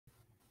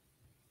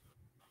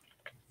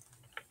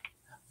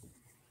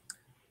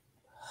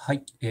は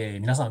い、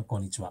皆さん、こ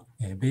んにちは。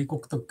米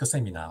国特許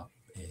セミナ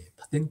ー、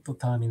パテント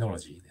ターミノロ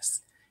ジーで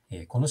す。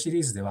このシ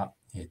リーズでは、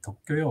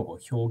特許用語、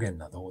表現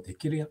などをで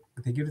きる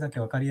だけ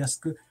わかりやす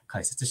く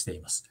解説して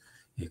います。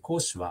講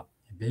師は、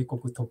米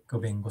国特許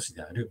弁護士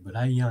であるブ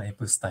ライアン・エ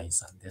プスタイン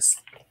さんで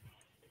す。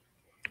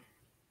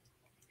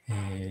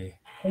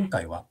今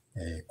回は、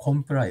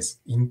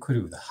comprise、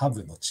include、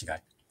have の違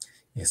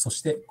い、そ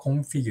して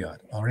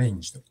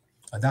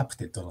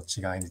configured、arranged、adapted の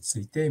違いにつ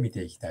いて見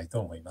ていきたいと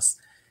思いま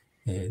す。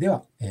で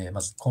は、ま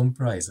ず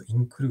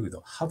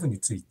comprise、include、have に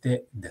つい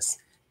てで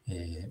す。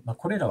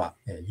これらは、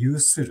有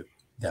する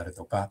である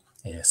とか、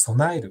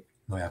備える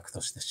の訳と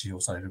して使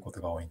用されるこ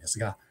とが多いんです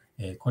が、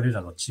これ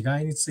らの違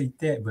いについ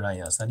てブラ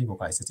イアンさんにご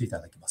解説いた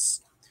だきま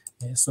す。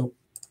So,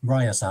 ブ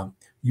ライアンさん、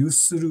有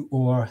する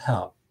or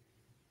have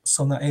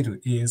備え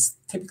る is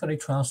typically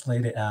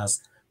translated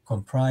as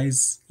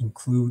comprise,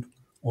 include,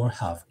 or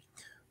have.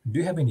 Do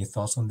you have any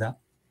thoughts on that?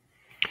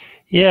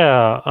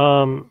 Yeah.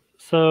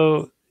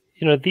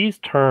 These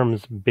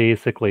terms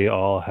basically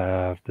all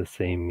have the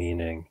same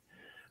meaning,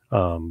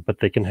 but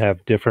they can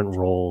have different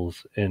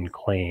roles in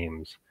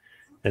claims.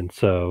 And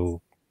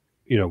so,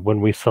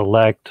 when we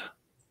select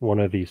one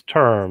of these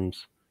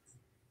terms,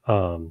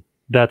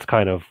 that's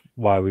kind of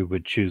why we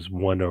would choose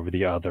one over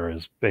the other,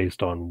 is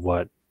based on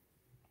what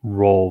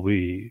role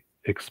we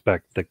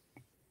expect the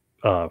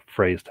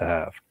phrase to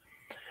have.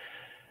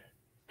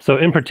 So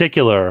in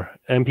particular,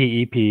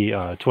 MPEP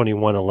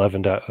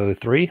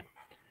 2111.03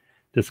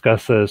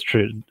 discusses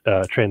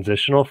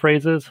transitional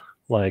phrases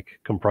like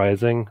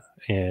comprising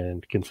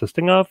and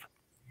consisting of.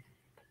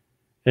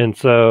 And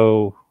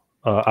so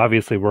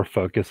obviously we're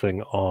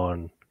focusing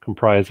on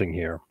comprising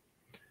here.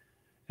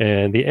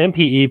 And the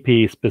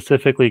MPEP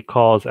specifically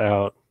calls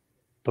out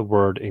the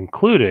word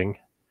including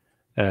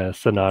as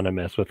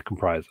synonymous with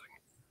comprising.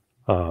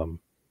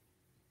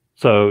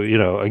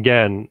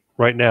 Again,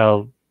 right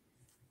now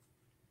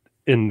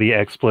in the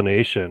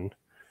explanation,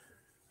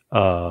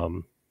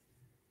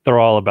 they're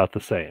all about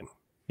the same.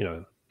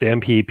 The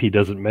MPEP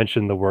doesn't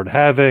mention the word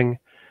having,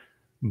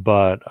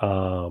 but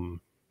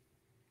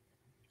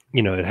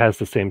it has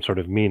the same sort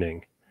of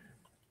meaning.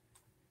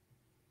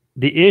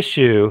 The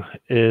issue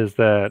is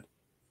that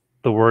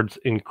the words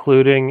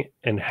including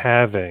and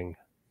having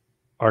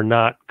are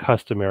not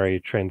customary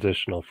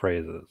transitional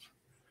phrases.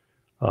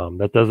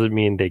 That doesn't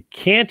mean they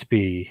can't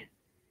be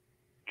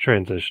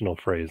transitional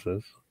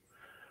phrases,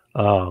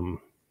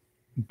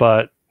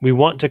 but we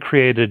want to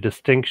create a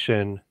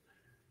distinction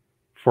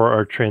for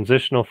our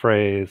transitional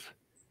phrase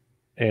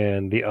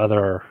and the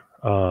other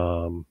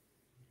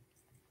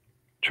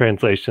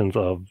translations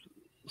of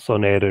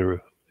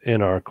soneru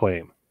in our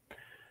claim.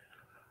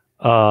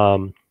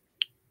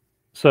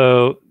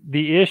 So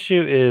the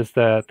issue is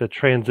that the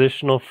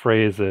transitional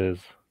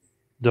phrases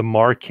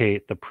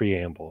demarcate the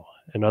preamble.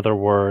 In other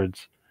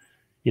words,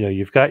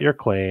 you've got your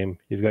claim,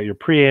 you've got your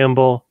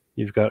preamble,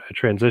 you've got a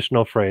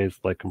transitional phrase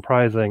like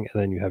comprising, and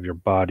then you have your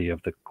body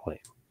of the claim.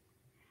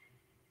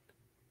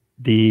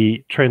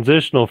 The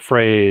transitional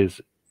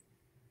phrase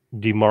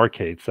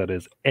demarcates, that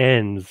is,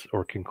 ends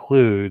or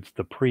concludes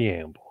the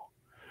preamble.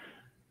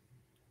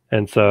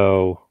 And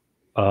so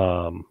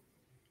that's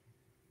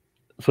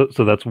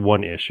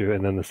one issue.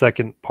 And then the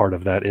second part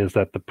of that is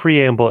that the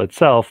preamble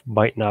itself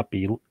might not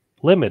be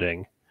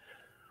limiting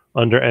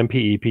under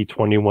MPEP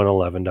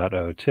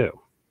 2111.02.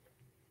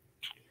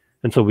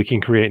 And so we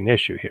can create an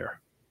issue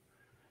here.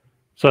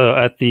 So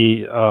at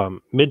the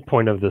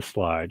midpoint of this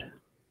slide,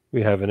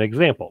 we have an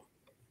example.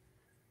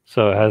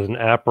 So it has an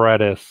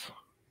apparatus,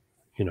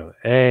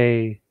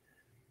 A,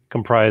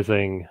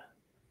 comprising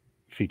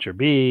feature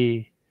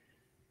B,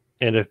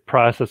 and a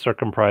processor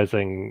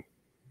comprising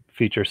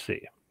feature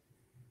C.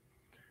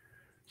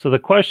 So the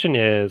question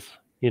is,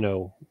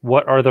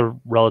 what are the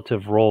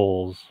relative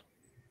roles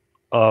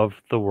of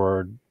the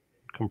word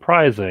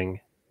comprising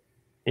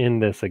in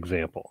this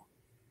example?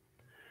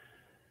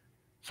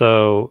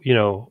 So,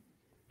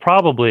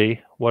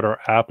 probably what our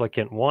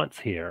applicant wants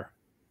here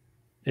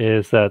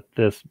is that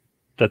the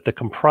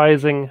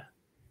comprising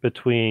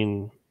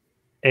between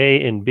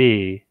A and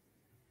B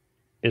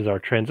is our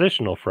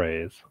transitional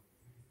phrase.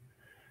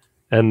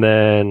 And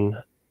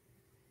then,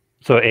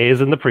 so A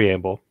is in the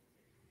preamble,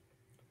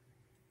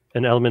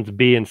 and elements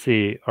B and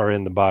C are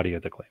in the body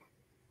of the claim.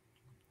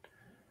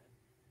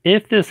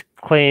 If this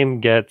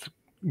claim gets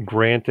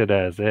granted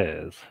as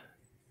is,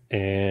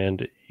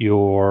 and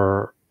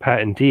your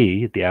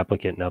patentee, the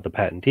applicant, now the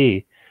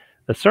patentee,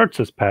 asserts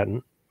this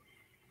patent,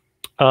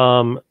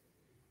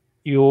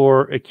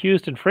 your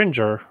accused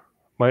infringer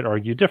might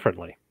argue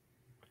differently.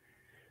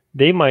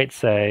 They might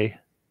say,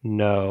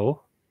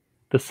 no,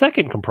 the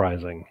second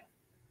comprising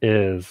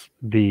is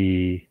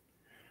the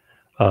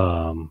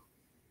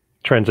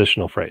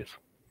transitional phrase.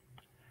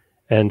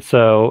 And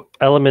so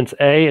elements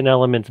A and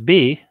elements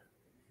B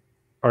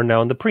are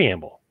now in the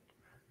preamble,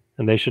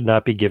 and they should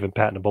not be given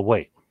patentable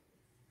weight.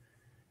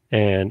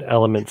 And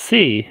element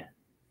C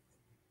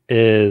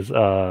is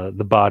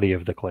the body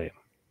of the claim.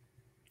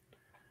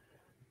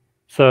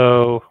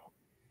 So,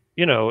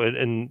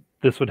 and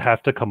this would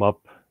have to come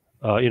up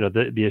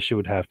the issue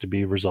would have to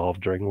be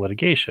resolved during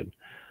litigation.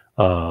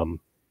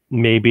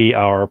 Maybe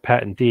our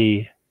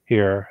patentee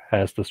here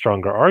has the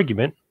stronger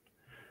argument,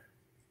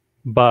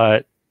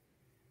 but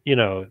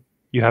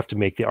you have to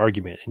make the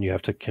argument, and you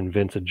have to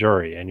convince a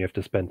jury, and you have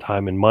to spend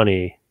time and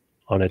money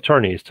on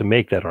attorneys to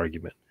make that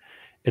argument.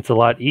 It's a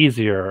lot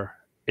easier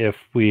if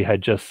we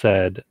had just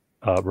said,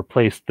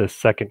 replace this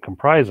second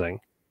comprising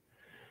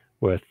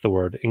with the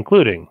word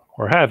including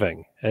or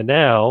having. And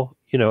now,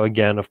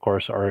 again, of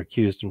course, our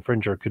accused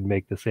infringer could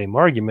make the same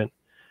argument,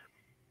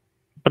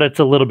 but it's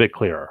a little bit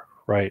clearer,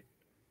 right?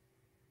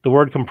 The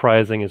word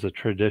comprising is a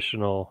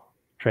traditional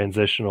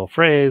transitional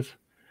phrase.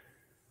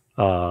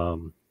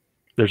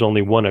 There's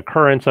only one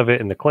occurrence of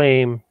it in the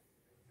claim.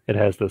 It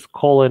has this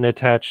colon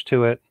attached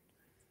to it.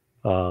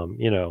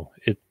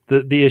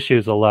 The issue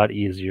is a lot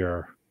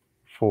easier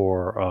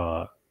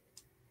for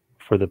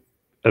the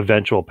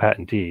eventual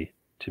patentee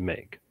to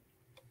make.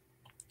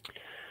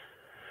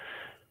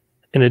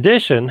 In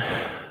addition,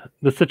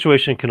 the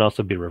situation can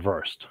also be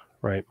reversed,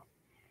 right?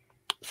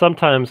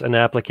 Sometimes an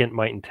applicant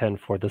might intend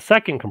for the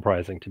second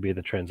comprising to be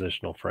the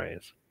transitional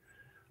phrase.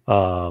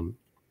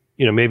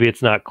 Maybe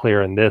it's not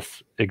clear in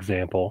this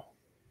example,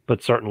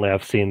 but certainly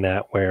I've seen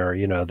that where,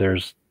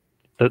 there's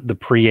the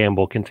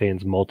preamble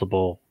contains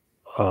multiple,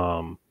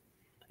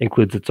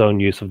 includes its own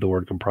use of the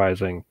word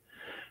comprising,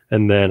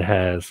 and then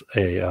has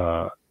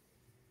a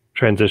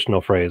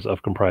transitional phrase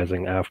of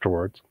comprising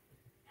afterwards.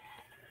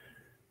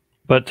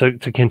 But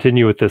to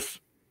continue with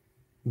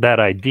that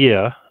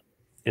idea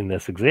in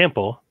this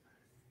example,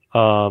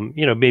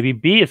 maybe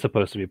B is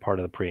supposed to be part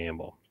of the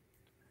preamble.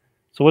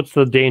 So what's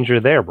the danger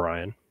there,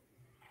 Brian?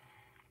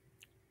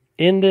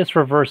 In this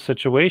reverse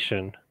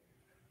situation,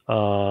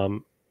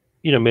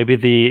 maybe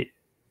the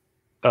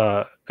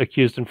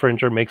accused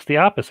infringer makes the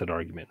opposite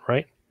argument,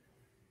 right?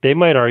 They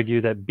might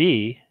argue that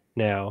B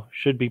now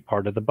should be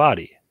part of the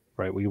body,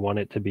 right? We want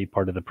it to be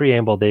part of the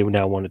preamble. They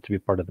now want it to be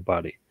part of the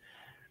body.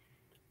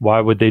 Why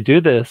would they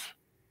do this?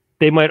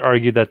 They might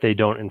argue that they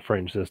don't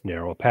infringe this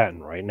narrow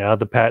patent, right? Now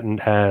the patent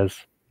has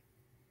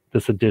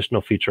this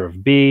additional feature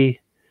of B.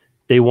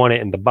 They want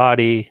it in the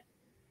body.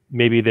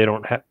 Maybe they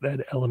don't have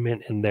that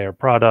element in their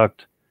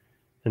product,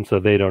 and so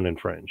they don't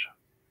infringe.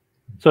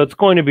 So it's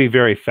going to be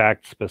very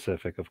fact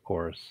specific, of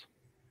course.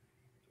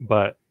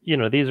 But,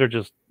 these are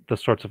just the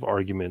sorts of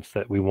arguments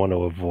that we want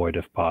to avoid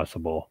if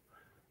possible.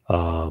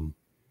 Our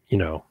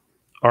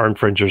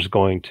infringer is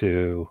going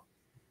to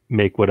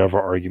make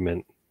whatever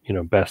argument,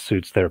 best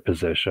suits their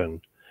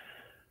position.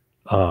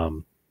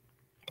 But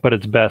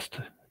it's best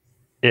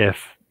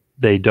if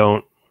they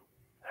don't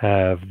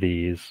have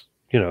these,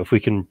 if we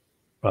can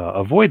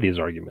avoid these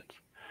arguments.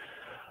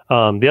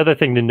 The other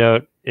thing to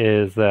note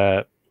is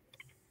that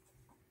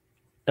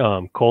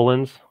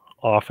colons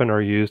often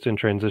are used in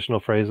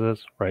transitional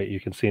phrases, right? You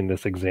can see in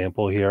this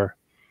example here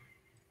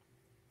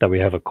that we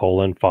have a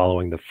colon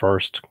following the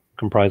first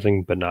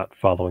comprising, but not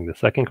following the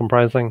second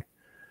comprising.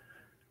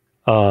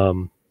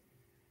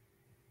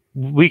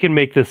 We can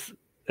make this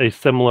a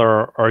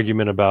similar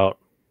argument about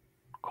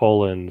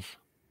colons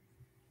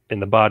in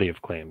the body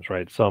of claims,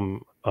 right?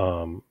 Some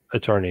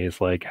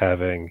attorneys like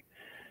having,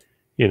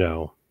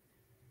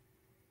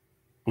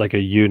 like a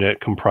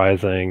unit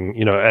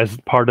comprising, as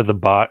part of the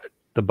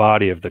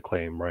body of the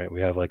claim, right?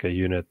 We have like a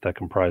unit that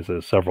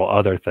comprises several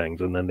other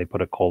things, and then they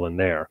put a colon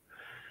there.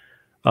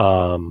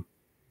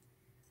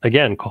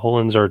 Again,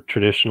 colons are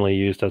traditionally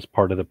used as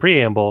part of the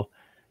preamble,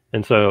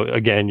 and so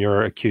again,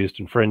 your accused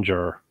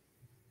infringer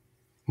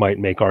might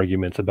make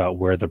arguments about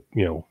where the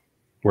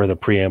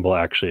preamble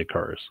actually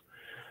occurs.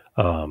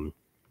 So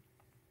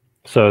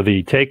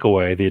the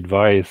takeaway, the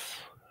advice,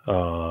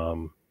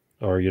 or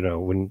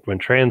when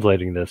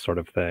translating this sort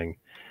of thing,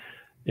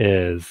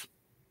 is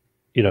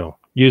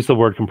use the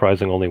word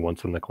comprising only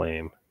once in the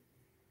claim,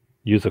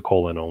 use a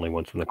colon only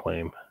once in the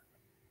claim,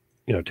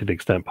 to the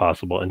extent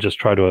possible, and just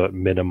try to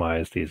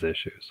minimize these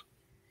issues.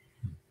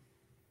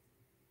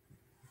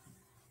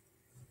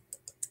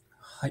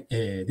 はい、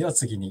では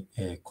次に、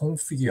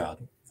configured、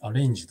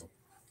arranged、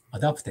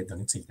adapted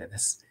についてで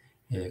す。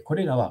こ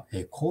れらは、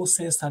構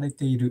成され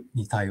ている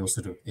に対応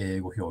する英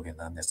語表現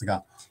なんです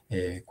が、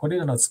これ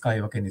らの使い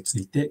分けにつ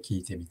いて聞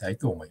いてみたい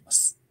と思いま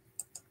す。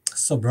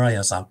So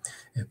Brian さん、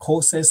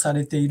構成さ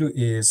れている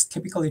is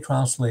typically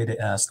translated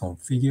as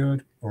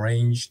configured,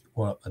 arranged,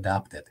 or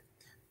adapted.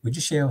 Would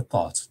you share your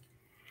thoughts?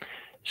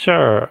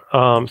 Sure.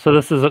 So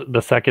this is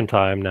the second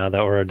time now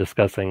that we're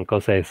discussing 構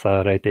成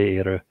されて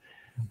いる.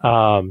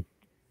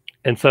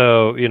 And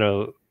so,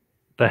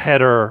 the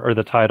header or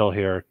the title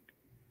here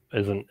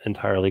isn't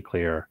entirely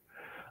clear.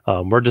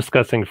 We're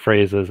discussing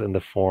phrases in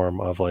the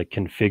form of like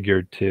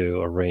configured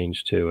to,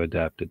 arranged to,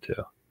 adapted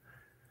to.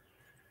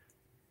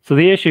 So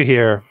the issue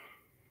here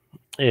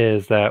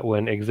is that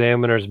when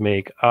examiners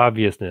make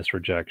obviousness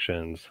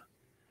rejections,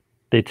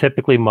 they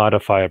typically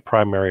modify a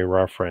primary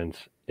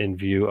reference in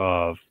view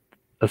of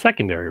a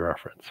secondary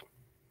reference.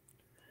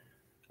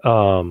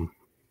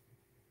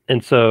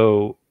 And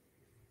so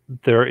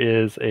there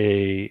is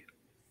a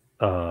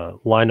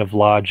line of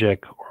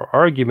logic or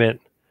argument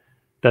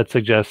that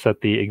suggests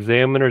that the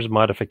examiner's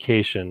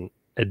modification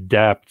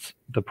adapts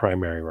the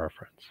primary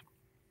reference.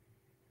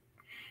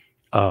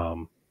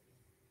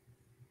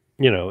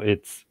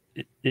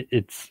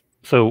 It's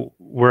so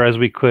whereas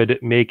we could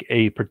make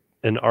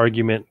an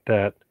argument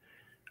that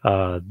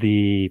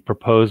the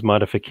proposed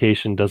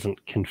modification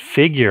doesn't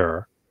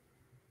configure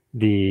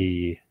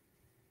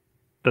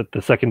that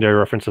the secondary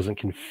reference doesn't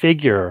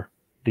configure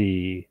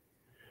the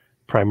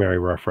primary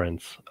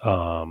reference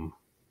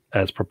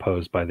as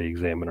proposed by the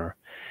examiner.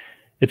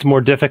 It's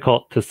more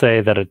difficult to say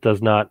that it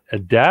does not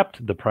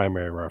adapt the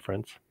primary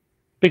reference,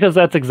 because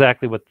that's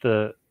exactly what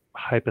the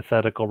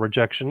hypothetical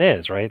rejection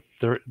is, right?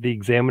 The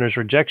examiner's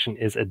rejection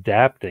is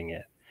adapting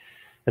it.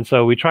 And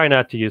so we try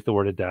not to use the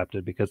word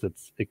adapted because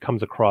it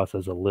comes across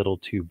as a little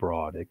too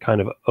broad. It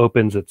kind of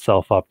opens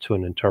itself up to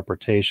an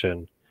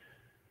interpretation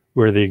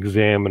where the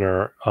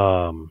examiner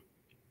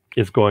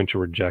is going to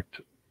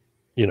reject,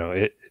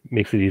 it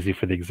makes it easy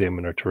for the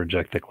examiner to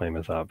reject the claim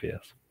as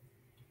obvious.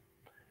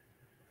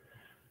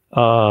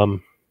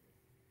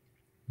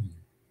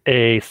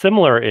 A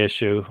similar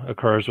issue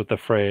occurs with the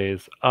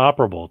phrase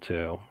operable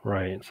to,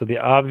 right? So the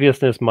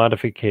obviousness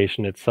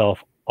modification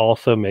itself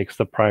also makes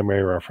the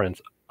primary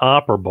reference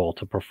operable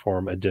to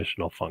perform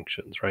additional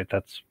functions, right?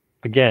 That's,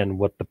 again,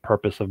 what the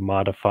purpose of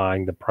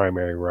modifying the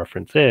primary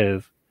reference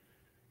is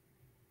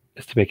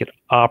to make it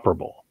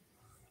operable.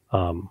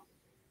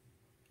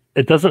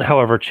 It doesn't,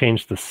 however,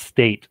 change the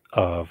state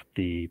of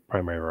the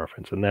primary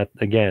reference. And that,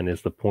 again,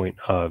 is the point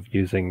of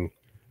using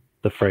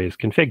the phrase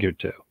configured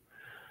to.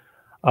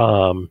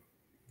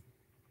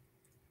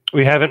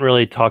 We haven't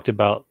really talked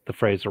about the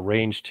phrase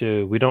arranged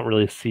to. We don't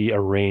really see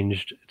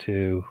arranged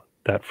to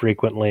that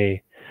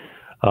frequently.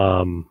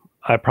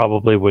 I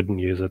probably wouldn't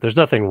use it. There's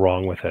nothing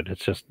wrong with it.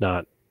 It's just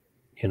not,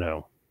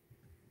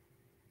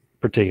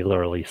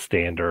 particularly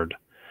standard.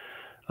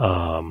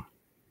 I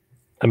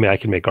mean, I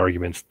can make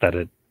arguments that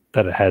it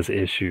has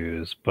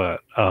issues,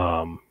 but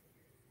I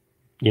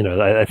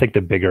think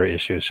the bigger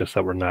issue is just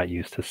that we're not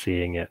used to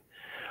seeing it.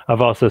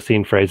 I've also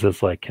seen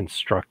phrases like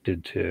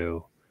constructed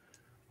to.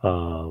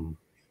 I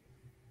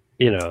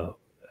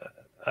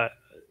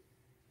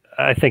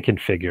think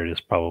configured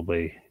is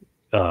probably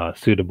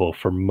suitable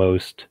for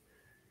most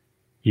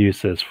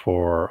uses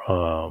for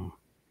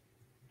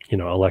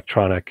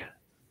electronic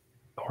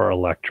or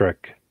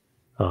electric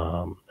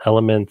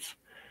elements,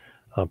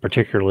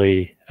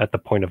 particularly at the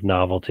point of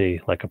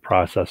novelty, like a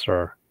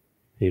processor,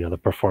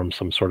 that performs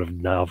some sort of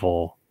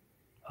novel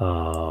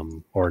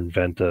or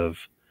inventive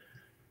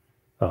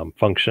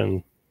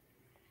function.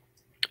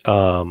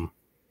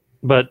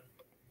 But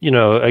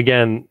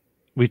again,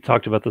 we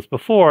talked about this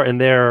before,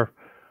 and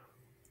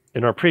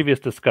in our previous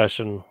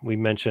discussion, we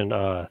mentioned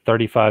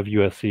 35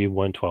 USC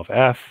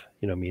 112F,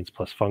 means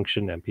plus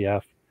function,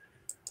 MPF,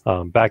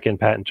 back in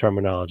patent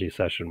terminology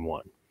session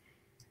 1.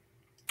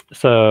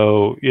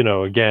 So,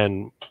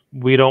 again,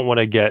 we don't want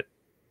to get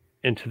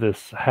into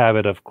this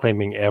habit of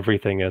claiming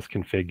everything as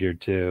configured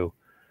to,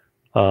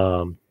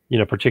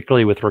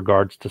 particularly with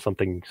regards to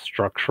something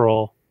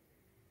structural,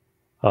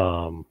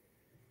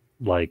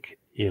 like,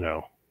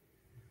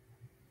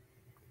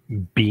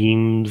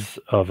 beams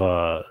of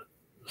a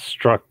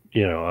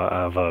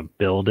of a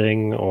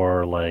building,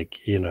 or like,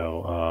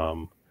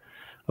 of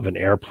an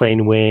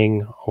airplane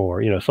wing,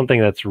 or, something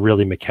that's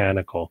really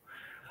mechanical.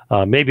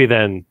 Maybe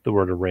then the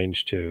word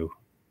arranged to,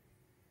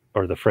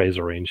 or the phrase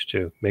arranged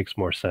to, makes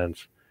more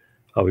sense.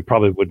 We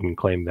probably wouldn't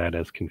claim that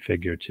as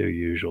configured to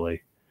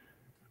usually.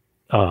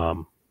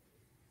 So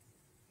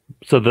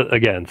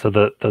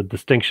the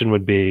distinction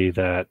would be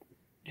that,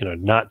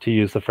 not to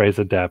use the phrase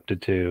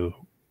adapted to,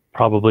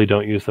 probably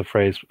don't use the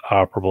phrase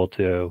operable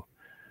to,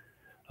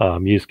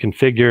 use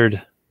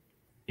configured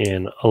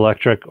in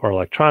electric or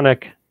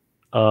electronic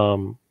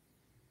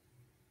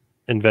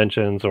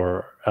inventions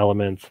or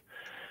elements,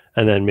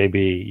 and then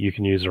maybe you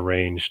can use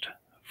arranged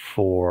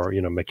for,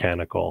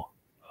 mechanical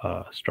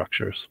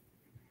structures.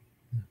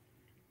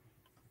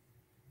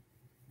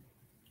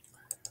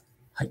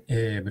 はい、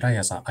ブライ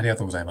アンさん、ありが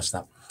とうございまし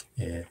た。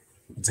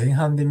前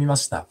半で見ま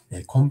した、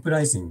コンプ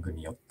ライジング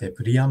によって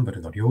プリアンブ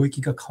ルの領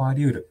域が変わ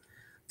り得る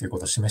というこ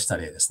とを示した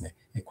例ですね。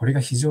これが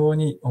非常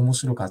に面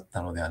白かっ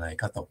たのではない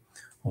かと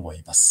思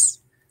いま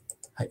す。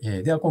は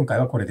い、では今回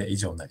はこれで以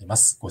上になりま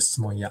す。ご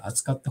質問や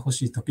扱ってほ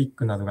しいトピッ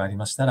クなどがあり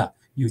ましたら、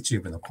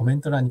YouTube のコメ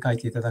ント欄に書い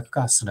ていただく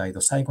か、スライド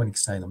最後に記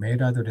載のメー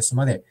ルアドレス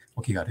まで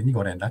お気軽に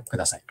ご連絡く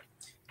ださい。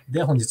で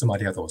は本日もあ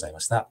りがとうございま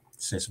した。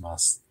失礼しま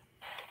す。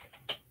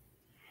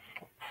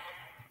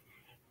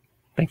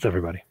Thanks,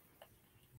 everybody.